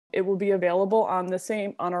It will be available on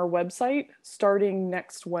our website starting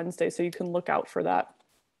next Wednesday, so you can look out for that.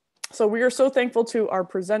 So we are so thankful to our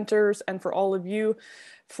presenters and for all of you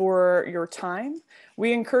for your time.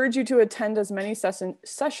 We encourage you to attend as many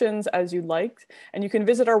sessions as you'd like, and you can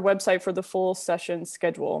visit our website for the full session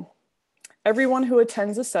schedule. Everyone who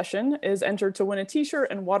attends a session is entered to win a t-shirt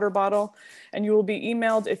and water bottle, and you will be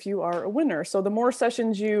emailed if you are a winner. So the more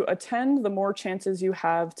sessions you attend, the more chances you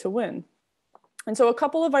have to win. And so a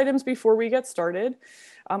couple of items before we get started.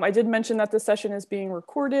 I did mention that the session is being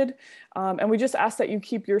recorded, and we just ask that you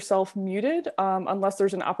keep yourself muted unless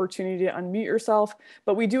there's an opportunity to unmute yourself.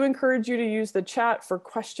 But we do encourage you to use the chat for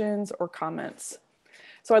questions or comments.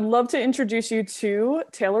 So I'd love to introduce you to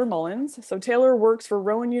Taylor Mullins. So Taylor works for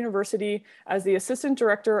Rowan University as the Assistant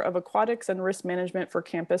Director of Aquatics and Risk Management for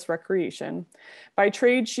Campus Recreation. By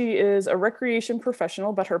trade, she is a recreation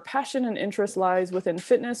professional, but her passion and interest lies within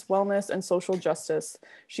fitness, wellness, and social justice.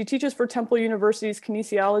 She teaches for Temple University's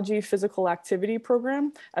Kinesiology Physical Activity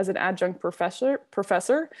program as an adjunct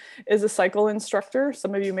professor, is a cycle instructor.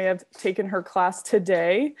 Some of you may have taken her class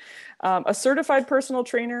today. A certified personal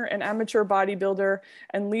trainer, an amateur bodybuilder,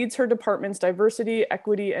 and leads her department's diversity,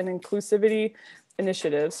 equity, and inclusivity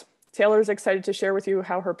initiatives. Taylor is excited to share with you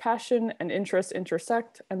how her passion and interests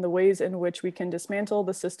intersect and the ways in which we can dismantle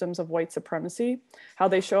the systems of white supremacy, how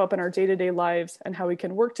they show up in our day-to-day lives, and how we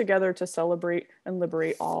can work together to celebrate and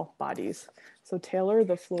liberate all bodies. So Taylor,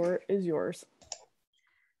 the floor is yours.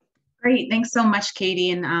 Great, thanks so much, Katie,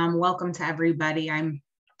 and welcome to everybody.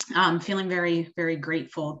 I'm feeling very, very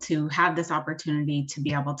grateful to have this opportunity to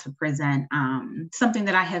be able to present something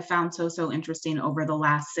that I have found so interesting over the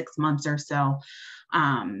last 6 months or so.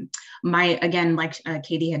 Again, like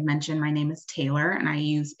Katie had mentioned, my name is Taylor and I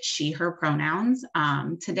use she, her pronouns.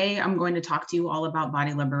 Today, I'm going to talk to you all about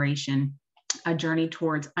body liberation, a journey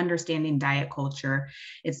towards understanding diet culture,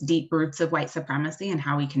 its deep roots of white supremacy, and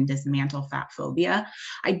how we can dismantle fat phobia.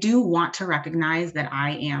 I do want to recognize that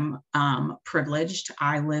I am privileged.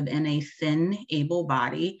 I live in a thin, able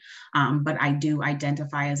body, but I do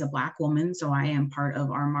identify as a Black woman, so I am part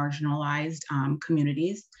of our marginalized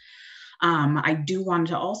communities. I do want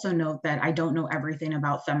to also note that I don't know everything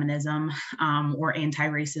about feminism or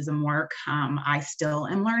anti-racism work. I still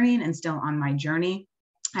am learning and still on my journey.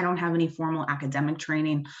 I don't have any formal academic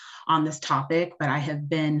training on this topic, but I have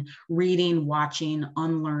been reading, watching,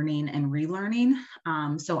 unlearning, and relearning.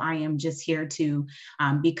 So I am just here to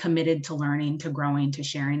be committed to learning, to growing, to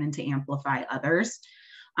sharing, and to amplify others.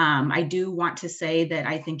 I do want to say that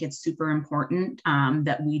I think it's super important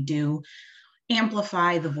that we do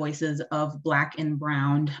amplify the voices of Black and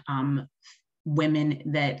Brown women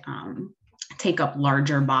that take up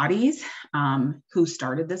larger bodies, who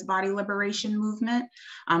started this body liberation movement.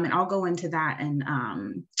 And I'll go into that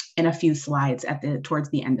in a few slides towards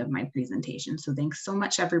the end of my presentation. So thanks so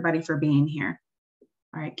much, everybody, for being here.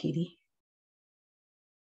 All right, Katie.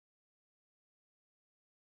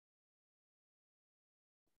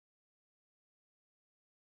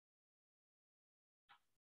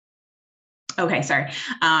 Okay, sorry.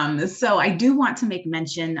 So I do want to make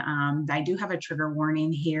mention, I do have a trigger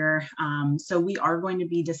warning here. So we are going to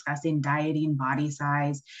be discussing dieting, body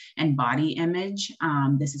size, and body image.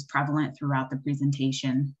 This is prevalent throughout the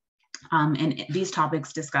presentation. And these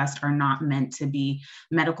topics discussed are not meant to be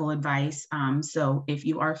medical advice. So if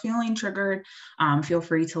you are feeling triggered, feel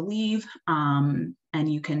free to leave.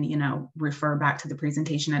 And you can, refer back to the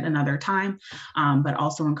presentation at another time, but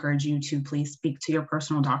also encourage you to please speak to your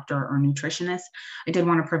personal doctor or nutritionist. I did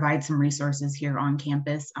want to provide some resources here on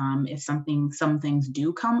campus. If some things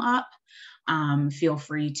do come up, feel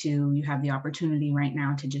free you have the opportunity right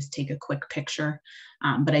now to just take a quick picture,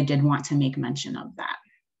 but I did want to make mention of that.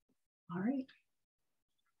 All right.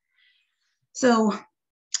 So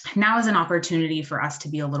now is an opportunity for us to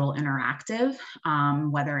be a little interactive,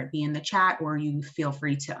 whether it be in the chat or you feel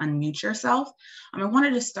free to unmute yourself. I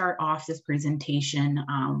wanted to start off this presentation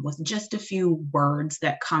with just a few words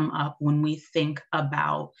that come up when we think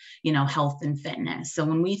about, health and fitness. So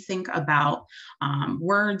when we think about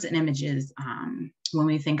words and images, when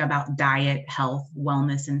we think about diet, health,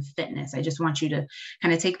 wellness, and fitness, I just want you to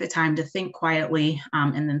kind of take the time to think quietly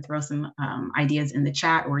and then throw some ideas in the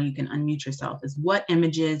chat, or you can unmute yourself. What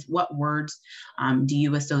images, what words do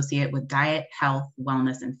you associate with diet, health,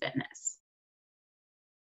 wellness, and fitness?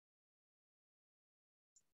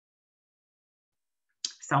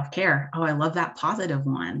 Self-care. Oh, I love that positive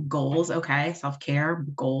one. Goals. Okay. Self-care,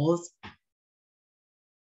 goals.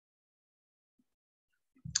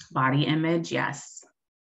 Body image. Yes.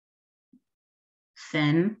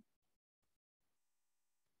 Thin.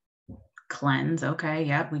 Cleanse. Okay.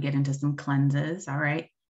 Yep. We get into some cleanses. All right.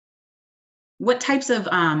 What types of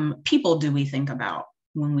people do we think about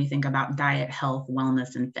when we think about diet, health,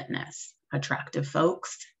 wellness, and fitness? Attractive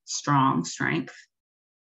folks, strong, strength.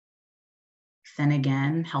 Thin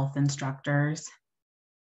again, health instructors.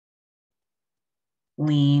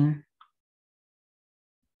 Lean.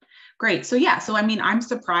 Great. So yeah, so I mean, I'm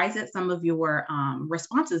surprised at some of your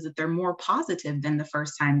responses, that they're more positive than the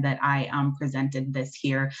first time that I presented this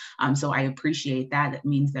here. So I appreciate that. It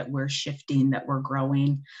means that we're shifting, that we're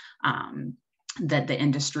growing, that the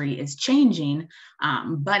industry is changing.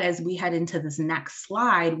 But as we head into this next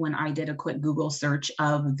slide, when I did a quick Google search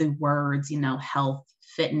of the words, health,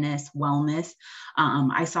 fitness, wellness,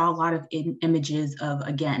 I saw a lot of images of,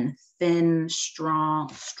 again, thin,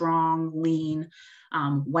 strong, lean,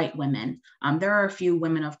 white women. There are a few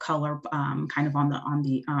women of color kind of on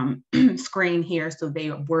the screen here, so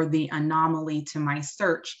they were the anomaly to my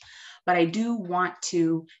search. But I do want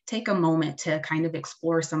to take a moment to kind of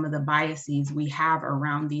explore some of the biases we have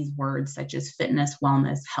around these words, such as fitness,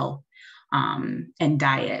 wellness, health, and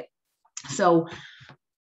diet. So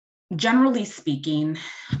generally speaking,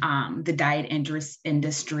 the diet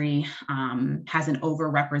industry has an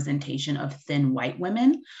overrepresentation of thin white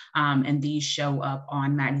women, and these show up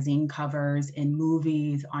on magazine covers, in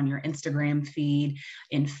movies, on your Instagram feed,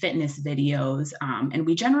 in fitness videos, and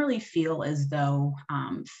we generally feel as though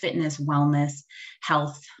fitness, wellness,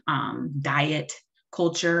 health, diet,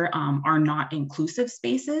 culture are not inclusive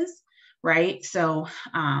spaces, right? So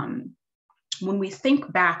when we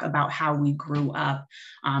think back about how we grew up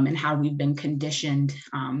and how we've been conditioned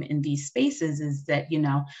in these spaces, is that,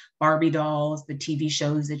 Barbie dolls, the TV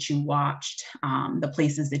shows that you watched, the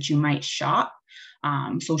places that you might shop,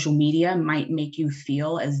 social media might make you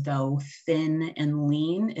feel as though thin and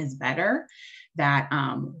lean is better, that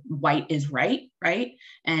white is right?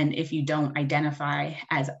 And if you don't identify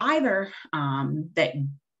as either, that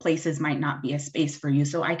places might not be a space for you.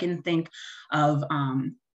 So I can think of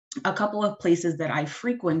a couple of places that I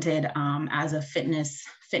frequented as a fitness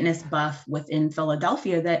buff within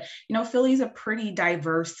Philadelphia, that, Philly's a pretty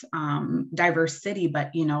diverse city,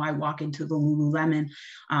 but, I walk into the Lululemon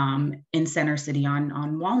in Center City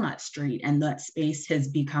on Walnut Street, and that space has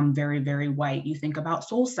become very, very white. You think about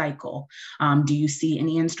SoulCycle. Do you see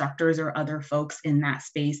any instructors or other folks in that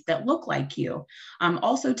space that look like you?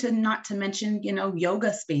 Also, not to mention,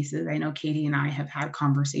 yoga spaces. I know Katie and I have had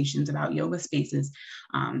conversations about yoga spaces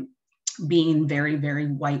being very, very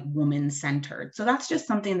white woman centered. So that's just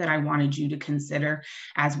something that I wanted you to consider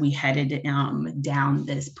as we headed down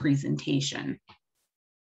this presentation.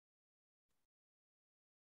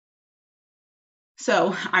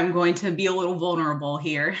 So I'm going to be a little vulnerable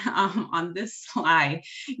here. On this slide,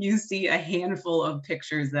 you see a handful of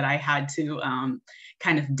pictures that I had to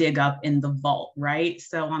kind of dig up in the vault, right?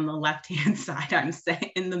 So on the left-hand side, I'm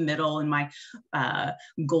in the middle in my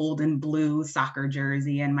gold and blue soccer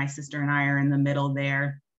jersey, and my sister and I are in the middle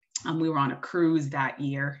there. We were on a cruise that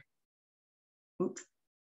year. Oops.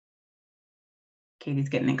 Katie's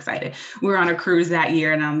getting excited. We were on a cruise that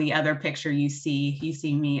year, and on the other picture, you see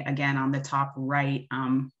me again on the top right,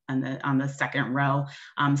 on the second row,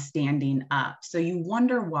 standing up. So you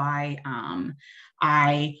wonder why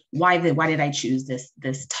why did I choose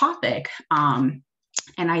this topic? And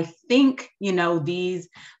I think,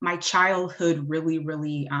 my childhood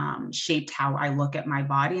really shaped how I look at my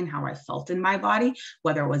body and how I felt in my body,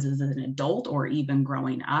 whether it was as an adult or even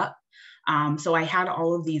growing up. So I had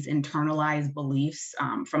all of these internalized beliefs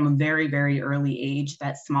from a very, very early age,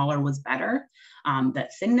 that smaller was better,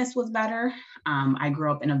 that thinness was better. I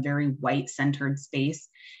grew up in a very white-centered space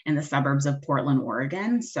in the suburbs of Portland,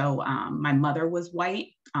 Oregon. So my mother was white.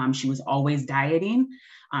 She was always dieting.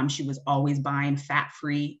 She was always buying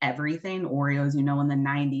fat-free everything. Oreos, in the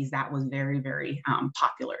 90s, that was very, very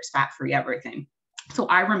popular, fat-free everything. So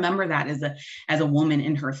I remember that as a woman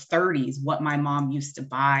in her 30s, what my mom used to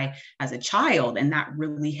buy as a child. And that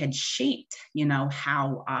really had shaped,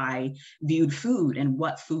 how I viewed food, and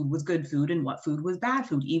what food was good food and what food was bad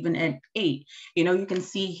food, even at 8. You can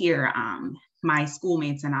see here, my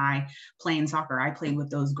schoolmates and I playing soccer. I played with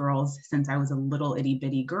those girls since I was a little itty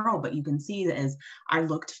bitty girl, but you can see that as I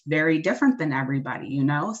looked very different than everybody,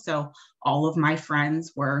 So all of my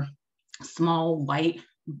friends were small, white,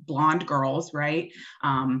 blonde girls, right?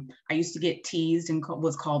 I used to get teased and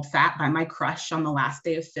was called fat by my crush on the last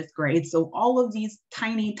day of 5th grade. So all of these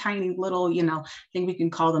tiny little, I think we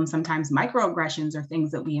can call them sometimes microaggressions, or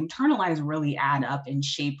things that we internalize, really add up and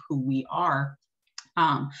shape who we are.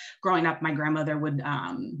 Growing up, my grandmother would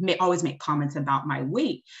always make comments about my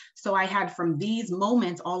weight. So I had, from these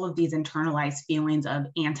moments, all of these internalized feelings of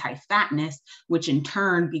anti-fatness, which in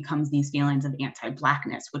turn becomes these feelings of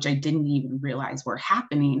anti-Blackness, which I didn't even realize were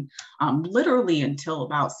happening literally until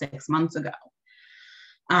about 6 months ago.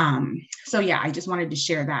 So yeah, I just wanted to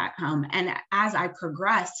share that. And as I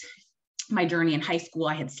progressed, my journey in high school,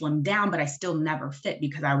 I had slimmed down, but I still never fit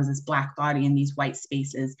because I was this Black body in these white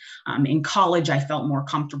spaces. In college, I felt more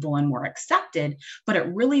comfortable and more accepted, but it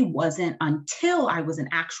really wasn't until I was an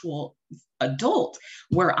actual adult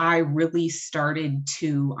where I really started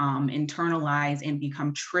to internalize and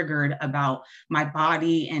become triggered about my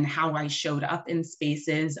body and how I showed up in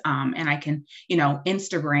spaces. And I can,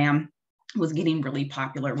 Instagram was getting really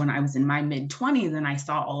popular when I was in my mid-20s, and I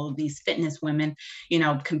saw all of these fitness women,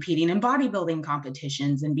 competing in bodybuilding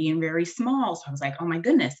competitions and being very small. So I was like, oh my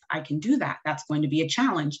goodness, I can do that. That's going to be a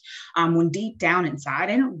challenge. When deep down inside,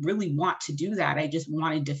 I didn't really want to do that. I just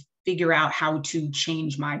wanted to figure out how to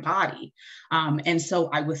change my body. And so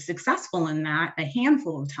I was successful in that a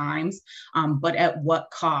handful of times, but at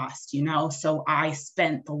what cost, So I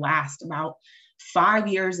spent the last about 5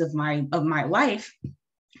 years of my life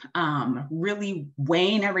really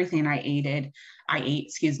weighing everything I ate,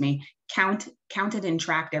 counted and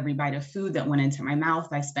tracked every bite of food that went into my mouth.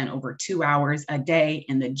 I spent over 2 hours a day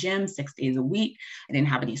in the gym, 6 days a week. I didn't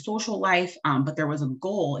have any social life, but there was a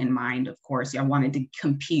goal in mind. Of course, I wanted to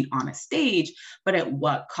compete on a stage, but at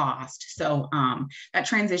what cost? So that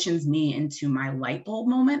transitions me into my light bulb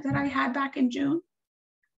moment that I had back in June.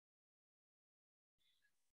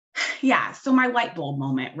 Yeah, so my light bulb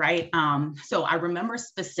moment, right? So I remember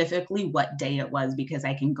specifically what day it was because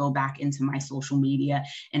I can go back into my social media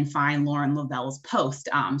and find Lauren Lavelle's post.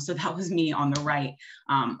 So that was me on the right.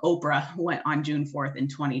 Oprah went on June 4th in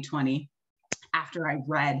 2020. After I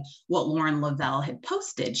read what Lauren Lavelle had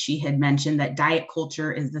posted, she had mentioned that diet culture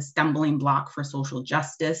is the stumbling block for social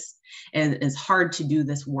justice. It is hard to do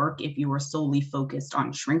this work if you are solely focused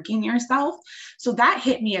on shrinking yourself. So that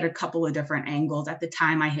hit me at a couple of different angles. At the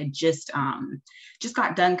time, I had just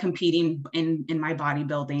got done competing in my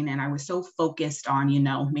bodybuilding, and I was so focused on,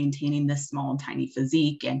 maintaining this small, tiny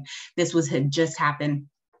physique. And this had just happened.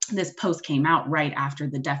 This post came out right after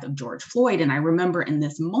the death of George Floyd. And I remember in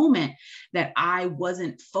this moment that I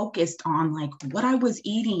wasn't focused on like what I was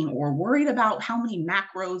eating or worried about how many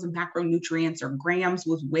macros and macronutrients or grams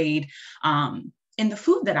was weighed in the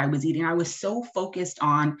food that I was eating. I was so focused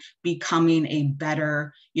on becoming a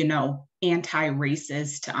better,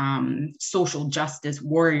 anti-racist, social justice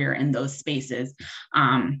warrior in those spaces.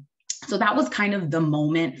 So that was kind of the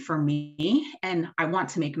moment for me. And I want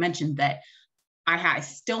to make mention that I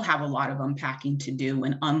still have a lot of unpacking to do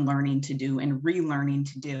and unlearning to do and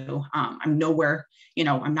relearning to do. I'm nowhere,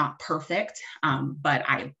 I'm not perfect, but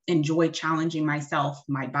I enjoy challenging myself,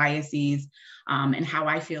 my biases, and how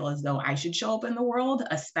I feel as though I should show up in the world,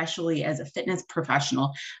 especially as a fitness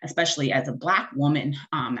professional, especially as a Black woman,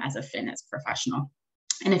 as a fitness professional.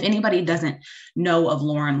 And if anybody doesn't know of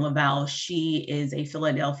Lauren Lavelle, she is a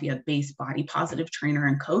Philadelphia-based body positive trainer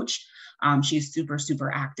and coach. She's super,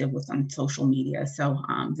 super active on social media. So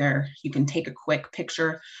there you can take a quick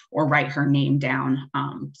picture or write her name down.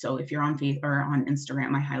 So if you're on Facebook or on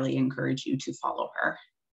Instagram, I highly encourage you to follow her.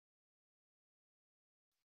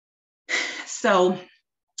 So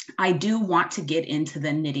I do want to get into the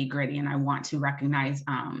nitty gritty, and I want to recognize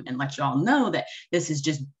and let you all know that this is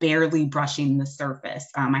just barely brushing the surface.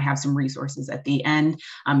 I have some resources at the end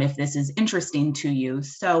if this is interesting to you.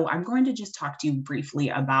 So I'm going to just talk to you briefly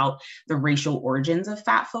about the racial origins of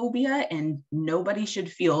fat phobia, and nobody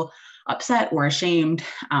should feel upset or ashamed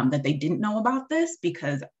that they didn't know about this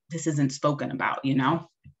because this isn't spoken about,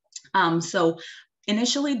 So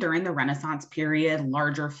initially, during the Renaissance period,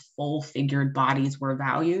 larger full-figured bodies were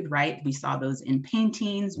valued, right? We saw those in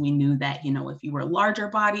paintings. We knew that, if you were a larger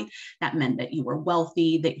body, that meant that you were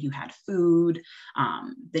wealthy, that you had food,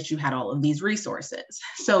 that you had all of these resources.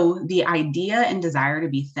 So the idea and desire to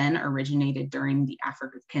be thin originated during the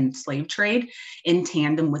African slave trade in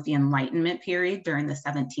tandem with the Enlightenment period during the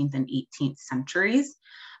 17th and 18th centuries.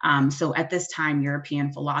 So at this time,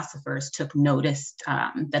 European philosophers took notice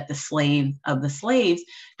that the slaves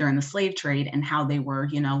during the slave trade and how they were,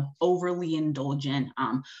 overly indulgent,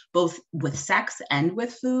 both with sex and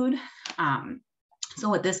with food.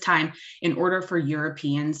 So at this time, in order for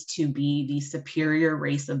Europeans to be the superior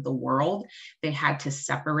race of the world, they had to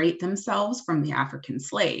separate themselves from the African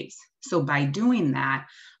slaves. So by doing that,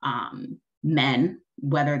 men,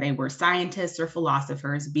 whether they were scientists or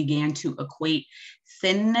philosophers, began to equate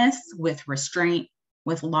thinness with restraint,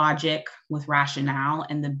 with logic, with rationale,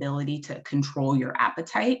 and the ability to control your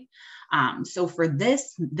appetite. So for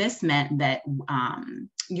this meant that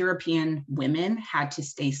European women had to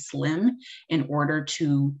stay slim in order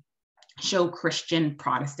to show Christian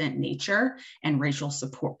Protestant nature and racial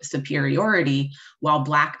superiority, while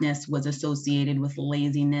Blackness was associated with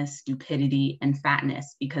laziness, stupidity, and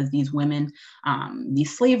fatness, because these women,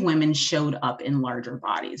 these slave women, showed up in larger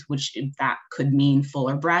bodies, which that could mean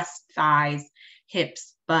fuller breasts, thighs,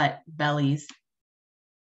 hips, butt, bellies.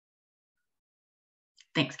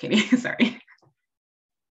 Thanks, Katie. Sorry.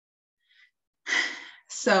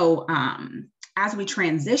 So as we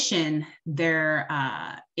transition, there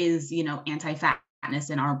is, anti-fatness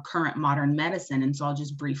in our current modern medicine. And so I'll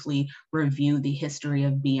just briefly review the history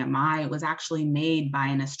of BMI. It was actually made by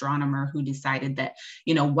an astronomer who decided that,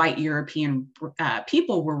 white European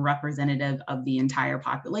people were representative of the entire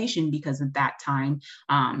population, because at that time,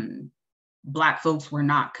 Black folks were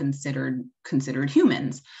not considered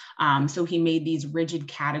humans. So he made these rigid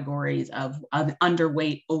categories of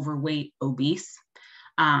underweight, overweight, obese.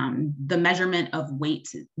 The measurement of weight,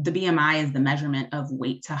 the BMI is the measurement of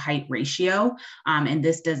weight to height ratio. And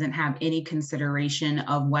this doesn't have any consideration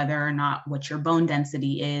of whether or not what your bone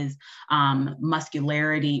density is,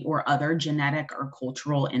 muscularity, or other genetic or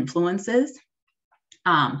cultural influences.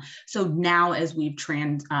 So now, as we've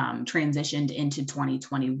transitioned into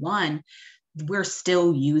 2021, we're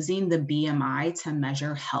still using the BMI to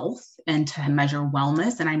measure health and to measure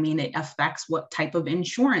wellness. And I mean, it affects what type of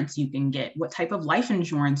insurance you can get, what type of life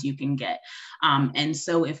insurance you can get. And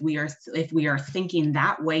so if we are thinking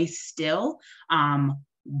that way still,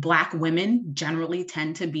 Black women generally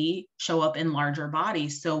tend to show up in larger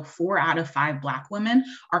bodies. So 4 out of 5 Black women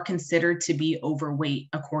are considered to be overweight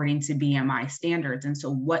according to BMI standards. And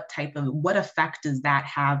so what effect does that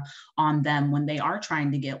have on them when they are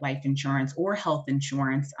trying to get life insurance or health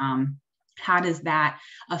insurance? How does that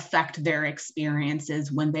affect their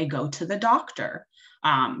experiences when they go to the doctor?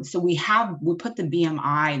 So we put the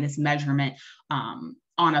BMI, this measurement,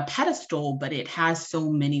 on a pedestal, but it has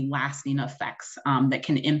so many lasting effects that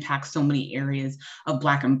can impact so many areas of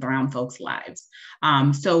Black and brown folks' lives.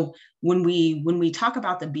 So when we talk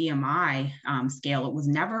about the BMI scale, it was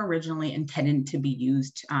never originally intended to be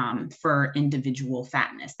used for individual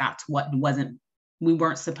fatness. That's we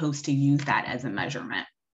weren't supposed to use that as a measurement.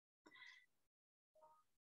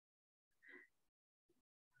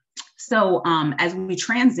 So as we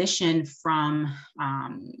transition from,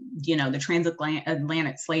 the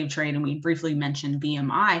transatlantic slave trade, and we briefly mentioned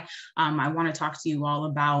BMI, I want to talk to you all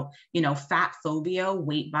about, fat phobia,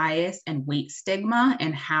 weight bias, and weight stigma,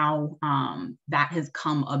 and how that has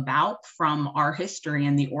come about from our history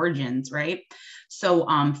and the origins, right? So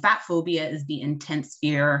fat phobia is the intense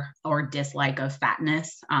fear or dislike of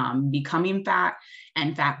fatness, becoming fat,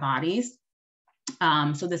 and fat bodies.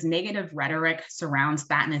 So this negative rhetoric surrounds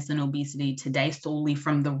fatness and obesity today solely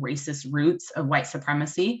from the racist roots of white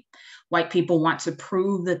supremacy. White people want to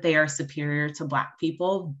prove that they are superior to Black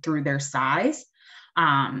people through their size.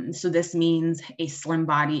 So this means a slim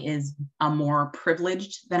body is more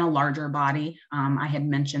privileged than a larger body. I had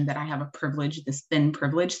mentioned that I have a privilege, this thin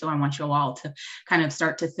privilege. So I want you all to kind of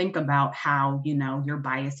start to think about how, your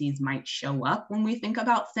biases might show up when we think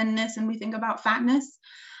about thinness and we think about fatness.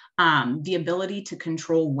 The ability to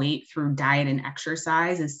control weight through diet and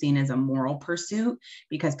exercise is seen as a moral pursuit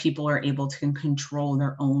because people are able to control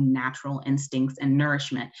their own natural instincts and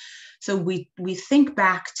nourishment. So we think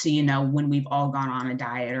back to, when we've all gone on a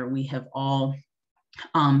diet or we have all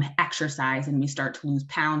exercise and we start to lose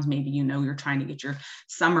pounds. Maybe, you're trying to get your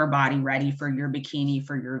summer body ready for your bikini,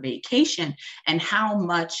 for your vacation, and how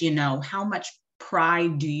much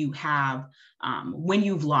pride do you have when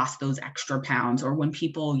you've lost those extra pounds, or when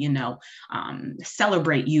people,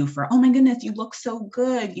 celebrate you for, oh my goodness, you look so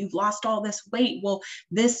good, you've lost all this weight. Well,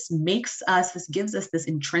 this gives us this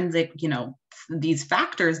intrinsic, these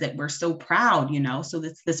factors that we're so proud, so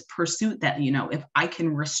it's this pursuit that, if I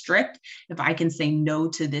can restrict, if I can say no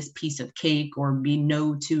to this piece of cake or be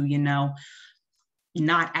no to,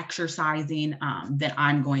 not exercising, that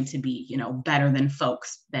I'm going to be, better than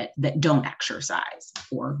folks that don't exercise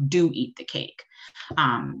or do eat the cake.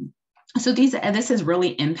 So this has really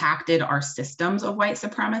impacted our systems of white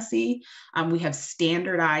supremacy. We have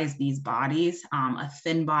standardized these bodies. A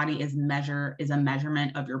thin body is a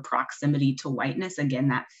measurement of your proximity to whiteness. Again,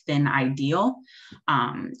 that thin ideal.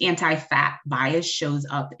 Anti-fat bias shows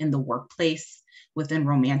up in the workplace, within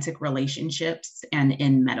romantic relationships, and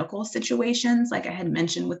in medical situations, like I had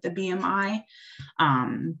mentioned with the BMI.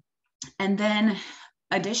 And then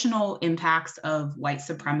additional impacts of white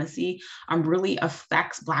supremacy really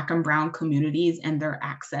affects Black and Brown communities and their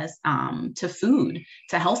access to food,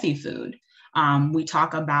 to healthy food. We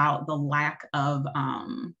talk about the lack of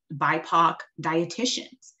BIPOC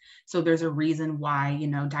dietitians. So there's a reason why, you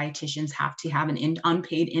know, dietitians have to have an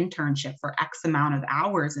unpaid internship for X amount of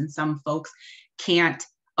hours, and some folks can't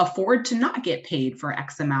afford to not get paid for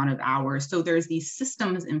X amount of hours. So there's these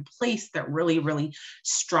systems in place that really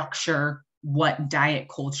structure what diet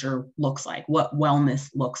culture looks like, what wellness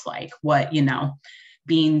looks like, what, you know,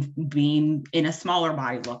 being in a smaller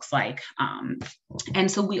body looks like. And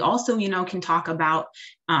so we also, you know, can talk about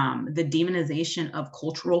the demonization of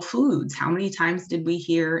cultural foods. How many times did we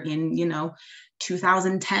hear in, you know,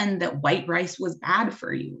 2010 that white rice was bad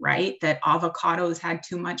for you, right? That avocados had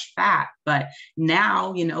too much fat. But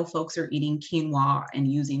now, you know, folks are eating quinoa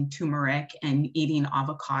and using turmeric and eating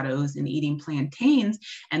avocados and eating plantains,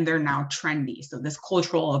 and they're now trendy. So this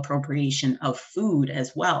cultural appropriation of food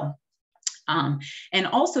as well. And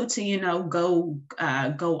also to, you know, go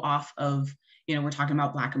off of, you know, we're talking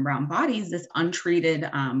about Black and Brown bodies, this untreated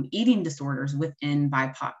eating disorders within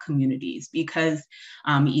BIPOC communities, because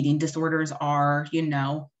eating disorders are, you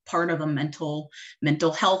know, part of a mental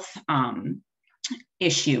health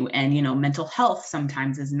issue. And, you know, mental health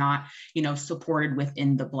sometimes is not, you know, supported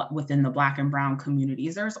within the Black and Brown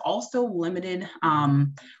communities. There's also limited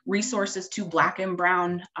resources to Black and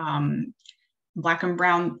Brown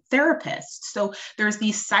therapists. So there's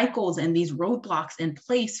these cycles and these roadblocks in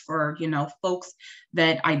place for, you know, folks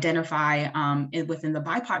that identify within the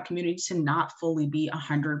BIPOC community to not fully be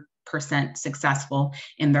 100% successful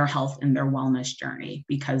in their health and their wellness journey,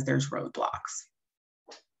 because there's roadblocks.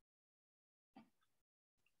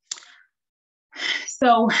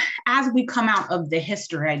 So as we come out of the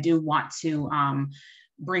history, I do want to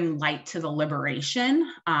bring light to the liberation.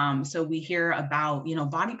 So we hear about, you know,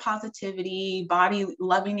 body positivity, body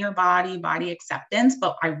loving your body acceptance,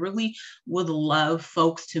 but I really would love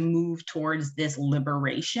folks to move towards this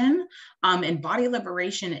liberation. And body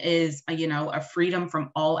liberation is, you know, a freedom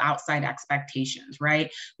from all outside expectations,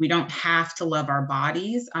 right? We don't have to love our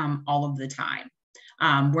bodies all of the time.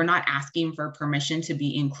 We're not asking for permission to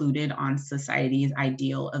be included on society's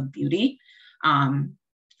ideal of beauty.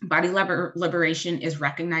 Body liberation is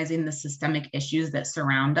recognizing the systemic issues that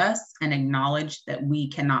surround us and acknowledge that we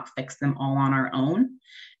cannot fix them all on our own.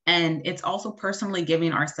 And it's also personally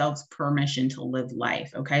giving ourselves permission to live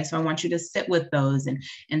life. Okay, so I want you to sit with those and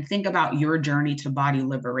think about your journey to body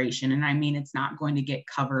liberation. And I mean, it's not going to get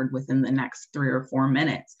covered within the next 3 or 4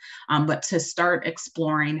 minutes, but to start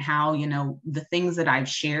exploring how, you know, the things that I've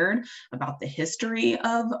shared about the history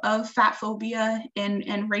of fat phobia and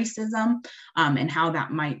racism, and how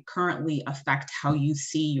that might currently affect how you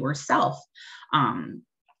see yourself.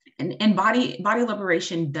 And body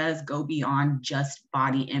liberation does go beyond just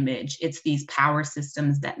body image. It's these power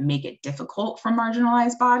systems that make it difficult for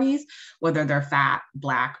marginalized bodies, whether they're fat,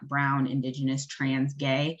 Black, brown, indigenous, trans,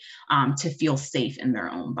 gay, to feel safe in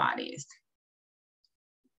their own bodies.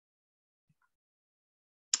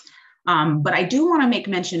 But I do want to make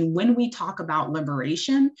mention, when we talk about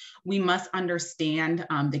liberation, we must understand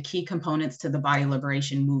the key components to the body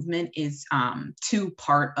liberation movement is 2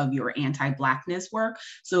 part of your anti-Blackness work.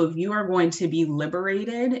 So if you are going to be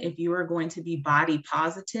liberated, if you are going to be body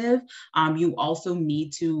positive, you also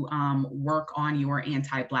need to work on your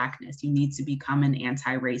anti-Blackness. You need to become an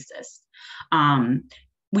anti-racist.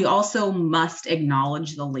 We also must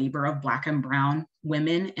acknowledge the labor of Black and brown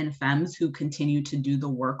women and femmes who continue to do the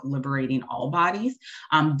work liberating all bodies.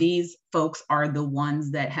 These folks are the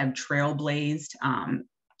ones that have trailblazed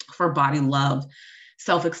for body love,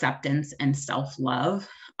 self-acceptance, and self-love.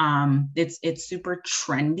 It's super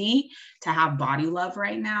trendy to have body love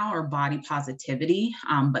right now, or body positivity,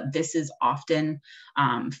 but this is often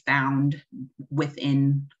found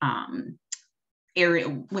within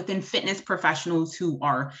within fitness professionals who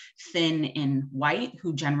are thin and white,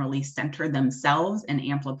 who generally center themselves and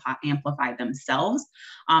amplify themselves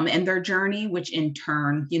and their journey, which in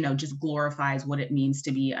turn, you know, just glorifies what it means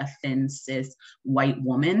to be a thin, cis, white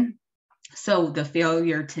woman. So the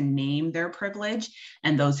failure to name their privilege,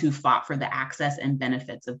 and those who fought for the access and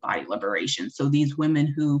benefits of body liberation. So these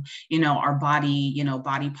women who, you know, are body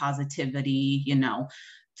positivity, you know,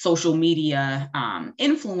 social media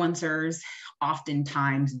influencers,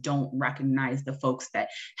 oftentimes don't recognize the folks that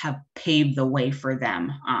have paved the way for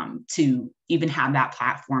them to even have that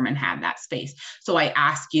platform and have that space. So I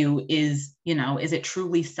ask you, is it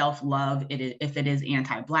truly self-love if it is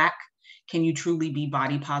anti-Black? Can you truly be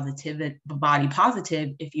body positive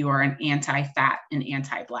if you are an anti-fat and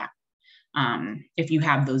anti-Black? if you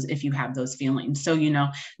have those feelings. So,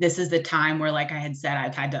 this is the time where, like I had said,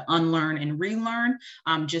 I've had to unlearn and relearn,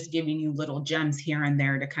 just giving you little gems here and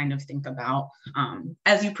there to kind of think about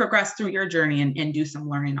as you progress through your journey and do some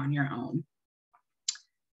learning on your own.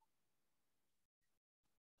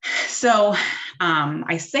 So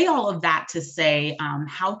I say all of that to say,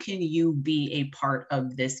 how can you be a part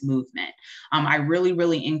of this movement? I really,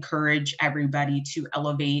 really encourage everybody to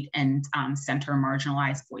elevate and center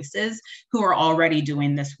marginalized voices who are already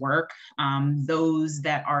doing this work, those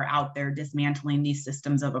that are out there dismantling these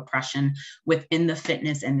systems of oppression within the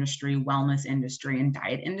fitness industry, wellness industry, and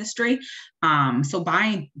diet industry. So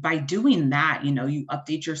by doing that, you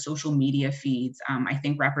update your social media feeds. I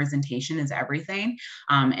think representation is everything.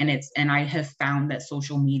 And I have found that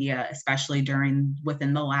social media, especially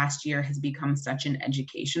within the last year, has become such an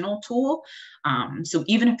educational tool. So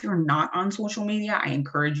even if you're not on social media, I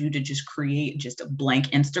encourage you to just create just a blank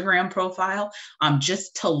Instagram profile,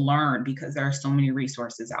 just to learn, because there are so many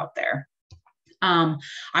resources out there.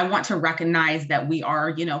 I want to recognize that we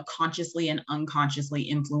are, consciously and unconsciously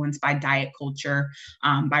influenced by diet culture,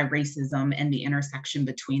 by racism, and the intersection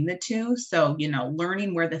between the two. So,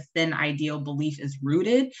 learning where the thin ideal belief is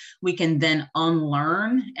rooted, we can then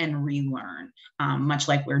unlearn and relearn, much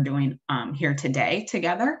like we're doing here today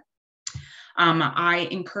together. I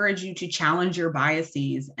encourage you to challenge your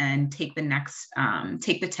biases and take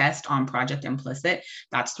the test on Project Implicit.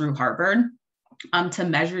 That's through Harvard. To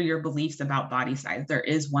measure your beliefs about body size. There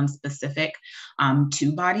is one specific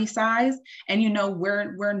to body size, and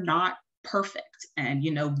we're not perfect, and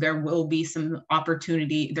there will be some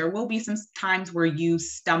times where you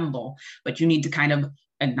stumble, but you need to kind of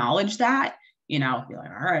acknowledge that, be like,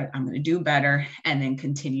 all right, I'm going to do better, and then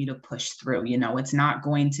continue to push through. It's not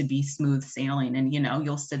going to be smooth sailing, and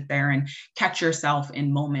you'll sit there and catch yourself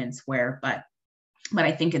in moments where, but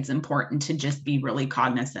I think it's important to just be really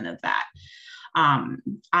cognizant of that.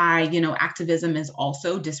 Activism is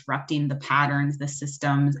also disrupting the patterns, the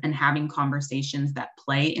systems, and having conversations that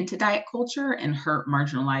play into diet culture and hurt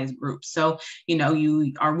marginalized groups. So,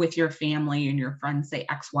 you are with your family and your friends say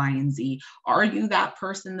X, Y, and Z. Are you that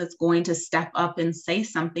person that's going to step up and say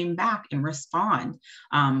something back and respond?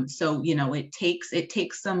 So, it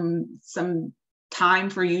takes some time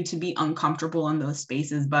for you to be uncomfortable in those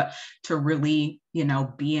spaces, but to really,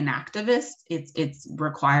 be an activist, it's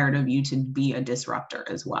required of you to be a disruptor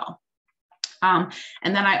as well. And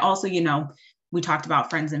then I also, we talked about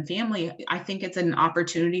friends and family. I think it's an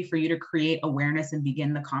opportunity for you to create awareness and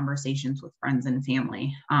begin the conversations with friends and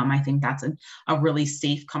family. I think that's a really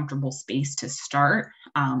safe, comfortable space to start.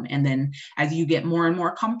 And then as you get more and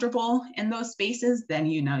more comfortable in those spaces, then,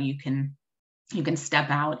 you can step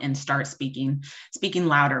out and start speaking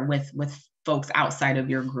louder with folks outside of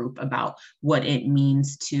your group about what it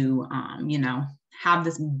means to, have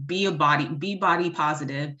this, be body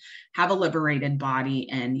positive, have a liberated body,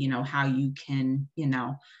 and, how you can, be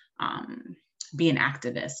an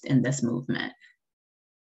activist in this movement.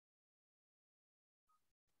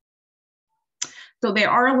 So they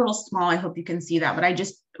are a little small. I hope you can see that, but I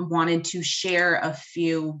just wanted to share a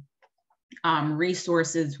few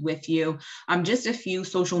resources with you. Just a few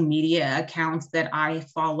social media accounts that I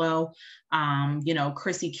follow.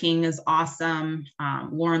 Chrissy King is awesome.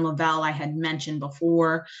 Lauren Lavelle, I had mentioned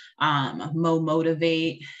before. Mo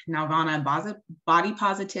Motivate, Nalvana Body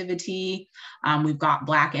Positivity. We've got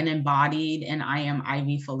Black and Embodied, and I am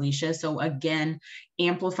Ivy Felicia. So again,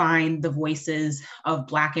 amplifying the voices of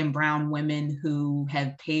Black and Brown women who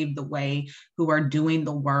have paved the way, who are doing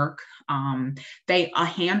the work. A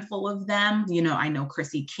handful of them, I know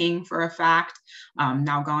Chrissy King for a fact,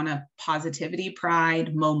 Nalvana Positivity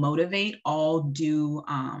Pride, Mo Motivate, all do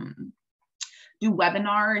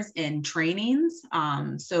webinars and trainings.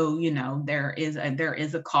 So, there is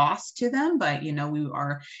a cost to them, but, we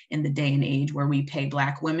are in the day and age where we pay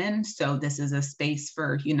Black women. So this is a space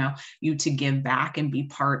for, you to give back and be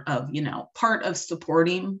part of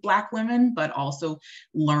supporting Black women, but also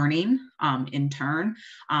learning in turn.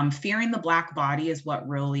 Fearing the Black body is what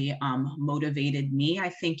really motivated me. I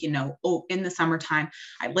think, in the summertime,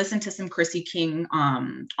 I listened to some Chrissy King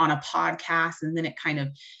on a podcast, and then it kind of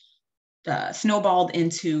snowballed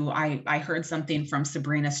into, I heard something from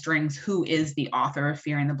Sabrina Strings, who is the author of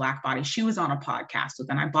Fearing the Black Body. She was on a podcast, so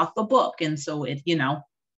then I bought the book. And so it,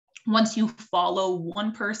 once you follow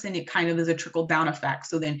one person, it kind of is a trickle down effect.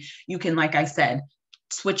 So then you can, like I said,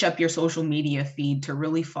 switch up your social media feed to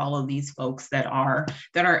really follow these folks that are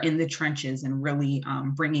in the trenches and really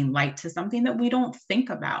bringing light to something that we don't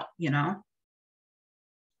think about,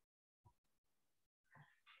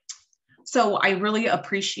 So I really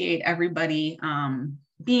appreciate everybody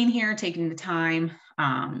being here, taking the time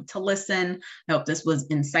to listen. I hope this was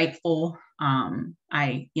insightful.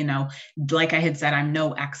 Like I had said, I'm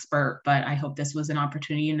no expert, but I hope this was an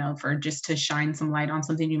opportunity, for just to shine some light on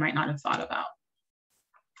something you might not have thought about.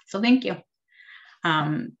 So thank you.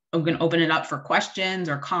 I'm going to open it up for questions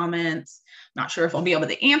or comments. Not sure if I'll be able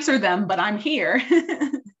to answer them, but I'm here.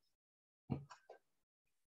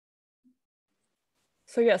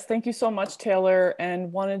 So yes, thank you so much, Taylor.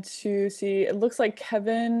 And wanted to see, it looks like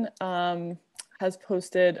Kevin has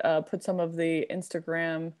posted, put some of the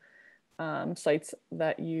Instagram sites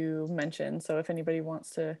that you mentioned. So if anybody wants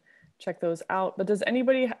to check those out. But does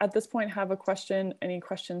anybody at this point have a question, any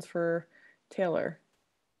questions for Taylor?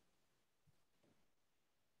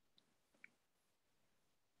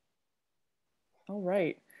 All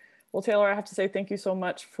right. Well, Taylor, I have to say thank you so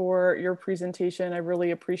much for your presentation. I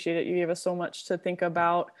really appreciate it. You gave us so much to think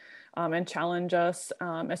about and challenge us,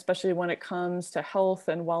 especially when it comes to health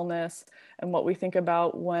and wellness and what we think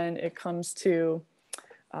about when it comes to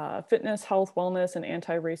fitness, health, wellness, and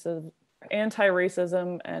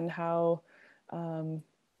anti-racism and how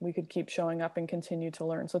we could keep showing up and continue to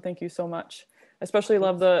learn. So thank you so much. Especially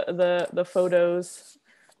love the photos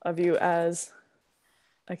of you as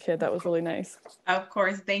a kid. That was really nice. Of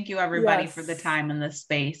course. Thank you, everybody, for the time and the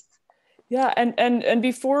space. Yeah, and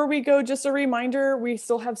before we go, just a reminder, we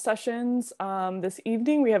still have sessions this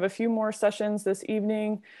evening. We have a few more sessions this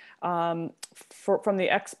evening. From the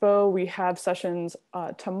expo, we have sessions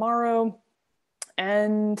tomorrow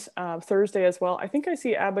and Thursday as well. I think I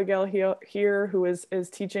see Abigail here who is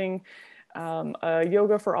teaching a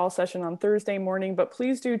yoga for all session on Thursday morning, but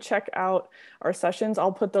please do check out our sessions.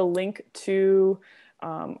 I'll put the link to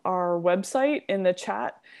our website in the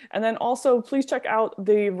chat. And then also please check out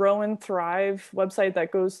the Rowan Thrive website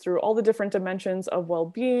that goes through all the different dimensions of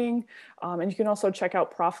well-being. And you can also check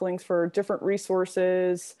out ProfLinks for different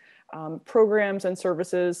resources, programs and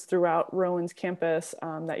services throughout Rowan's campus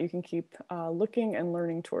that you can keep looking and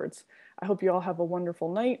learning towards. I hope you all have a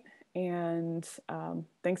wonderful night, and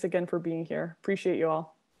thanks again for being here. Appreciate you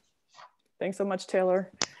all. Thanks so much, Taylor.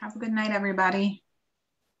 Have a good night, everybody.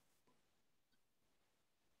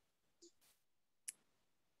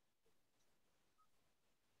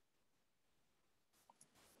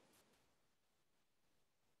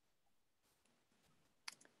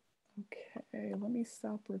 Okay, let me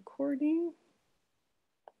stop recording.